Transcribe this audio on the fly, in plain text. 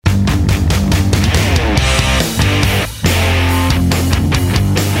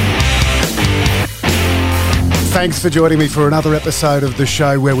Thanks for joining me for another episode of the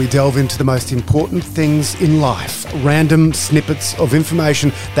show where we delve into the most important things in life. Random snippets of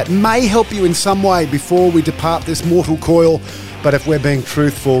information that may help you in some way before we depart this mortal coil. But if we're being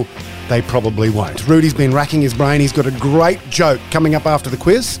truthful, they probably won't. Rudy's been racking his brain. He's got a great joke coming up after the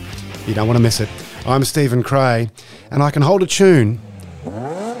quiz. You don't want to miss it. I'm Stephen Cray, and I can hold a tune,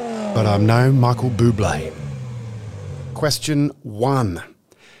 but I'm no Michael Bublé. Question 1.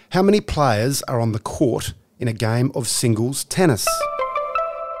 How many players are on the court in a game of singles tennis?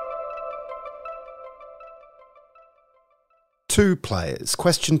 2 players.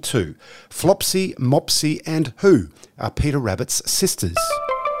 Question 2. Flopsy, Mopsy and who are Peter Rabbit's sisters?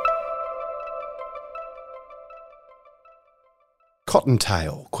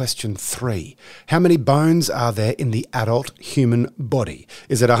 Cottontail. Question 3. How many bones are there in the adult human body?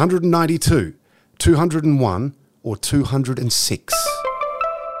 Is it 192, 201 or 206?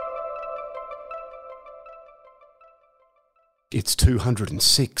 It's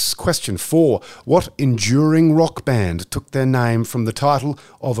 206. Question 4. What enduring rock band took their name from the title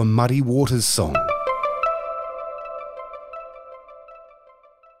of a Muddy Waters song?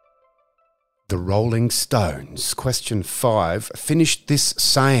 The Rolling Stones. Question 5. Finish this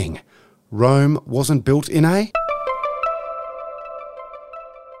saying. Rome wasn't built in a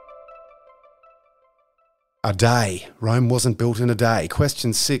day. Rome wasn't built in a day.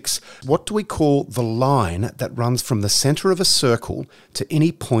 Question 6. What do we call the line that runs from the centre of a circle to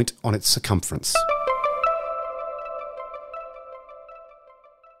any point on its circumference?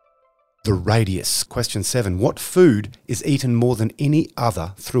 The radius. Question 7. What food is eaten more than any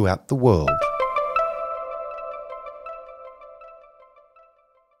other throughout the world?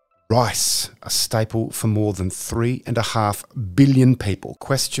 Rice, a staple for more than 3.5 billion people.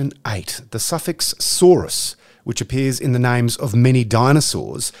 Question 8. The suffix saurus, which appears in the names of many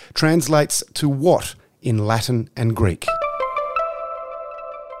dinosaurs, translates to what in Latin and Greek?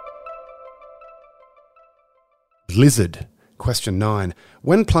 Lizard. Question 9.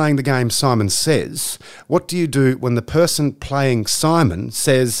 When playing the game Simon Says, what do you do when the person playing Simon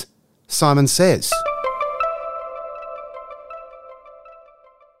says, Simon Says?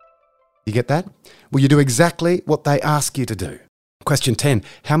 You get that? Well, you do exactly what they ask you to do. Question 10.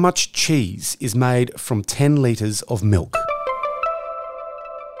 How much cheese is made from 10 litres of milk?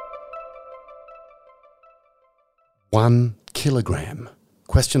 1 kilogram.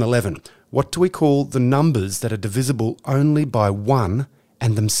 Question 11. What do we call the numbers that are divisible only by 1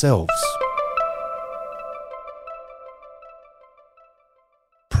 and themselves?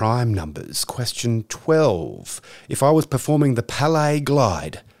 Prime numbers. Question 12. If I was performing the Palais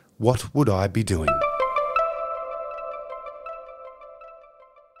Glide, what would I be doing?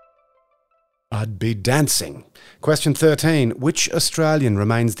 I'd be dancing. Question 13. Which Australian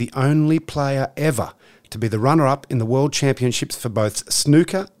remains the only player ever to be the runner-up in the World Championships for both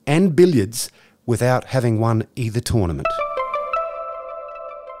snooker and billiards without having won either tournament?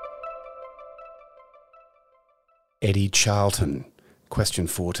 Eddie Charlton. Question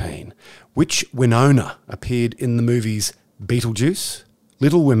 14. Which Winona appeared in the movies Beetlejuice,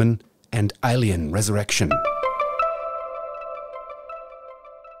 Little Women and Alien Resurrection?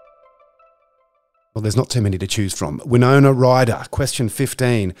 Well, there's not too many to choose from. Winona Ryder. Question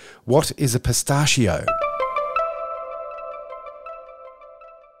 15. What is a pistachio?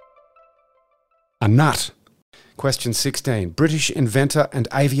 A nut. Question 16. British inventor and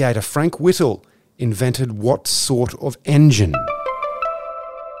aviator Frank Whittle invented what sort of engine?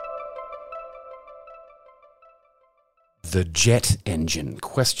 The jet engine.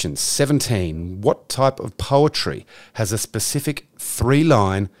 Question 17. What type of poetry has a specific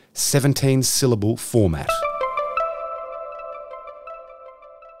 3-line, 17-syllable format?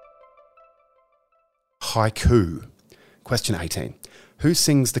 Haiku. Question 18. Who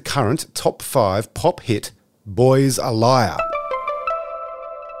sings the current top 5 pop hit Boys a Liar?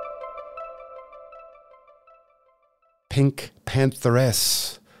 Pink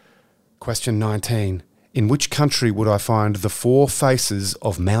Pantheress. Question 19. In which country would I find the 4 faces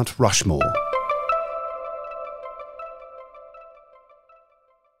of Mount Rushmore?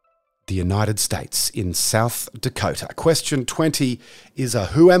 The United States, in South Dakota. Question 20 is a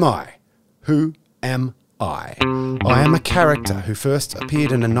Who Am I? Who am I? I am a character who first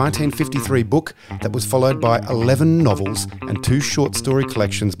appeared in a 1953 book that was followed by 11 novels and 2 short story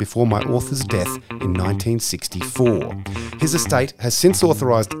collections before my author's death in 1964. His estate has since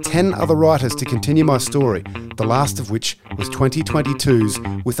authorised 10 other writers to continue my story, the last of which was 2022's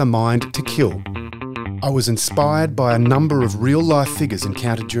With a Mind to Kill. I was inspired by a number of real-life figures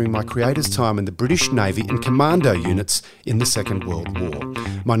encountered during my creator's time in the British Navy and commando units in the Second World War.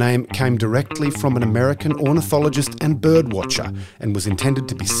 My name came directly from an American ornithologist and birdwatcher and was intended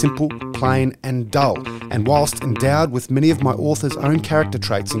to be simple, plain and dull. And whilst endowed with many of my author's own character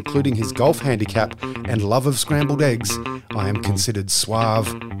traits, including his golf handicap and love of scrambled eggs, I am considered suave,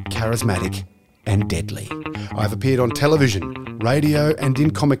 charismatic and deadly. I've appeared on television, radio and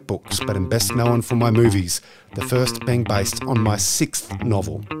in comic books, but am best known for my movies, the first being based on my 6th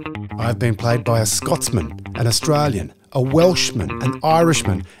novel. I've been played by a Scotsman, an Australian, a Welshman, an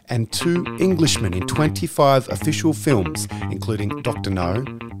Irishman and 2 Englishmen in 25 official films, including Dr. No,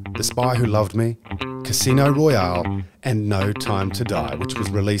 The Spy Who Loved Me, Casino Royale and No Time to Die, which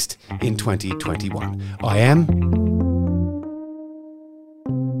was released in 2021.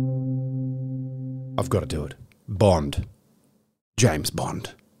 I've got to do it. Bond. James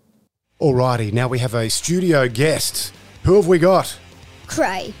Bond. Alrighty, now we have a studio guest. Who have we got?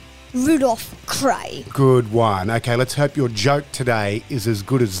 Cray. Rudolph Cray. Good one. Okay, let's hope your joke today is as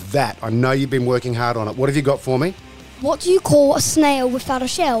good as that. I know you've been working hard on it. What have you got for me? What do you call a snail without a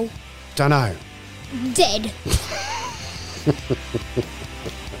shell? Dunno. Dead.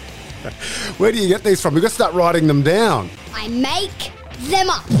 Where do you get these from? We've got to start writing them down. I make them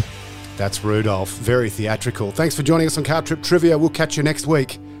up. That's Rudolph. Very theatrical. Thanks for joining us on Car Trip Trivia. We'll catch you next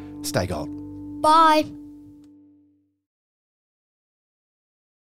week. Stay gold. Bye.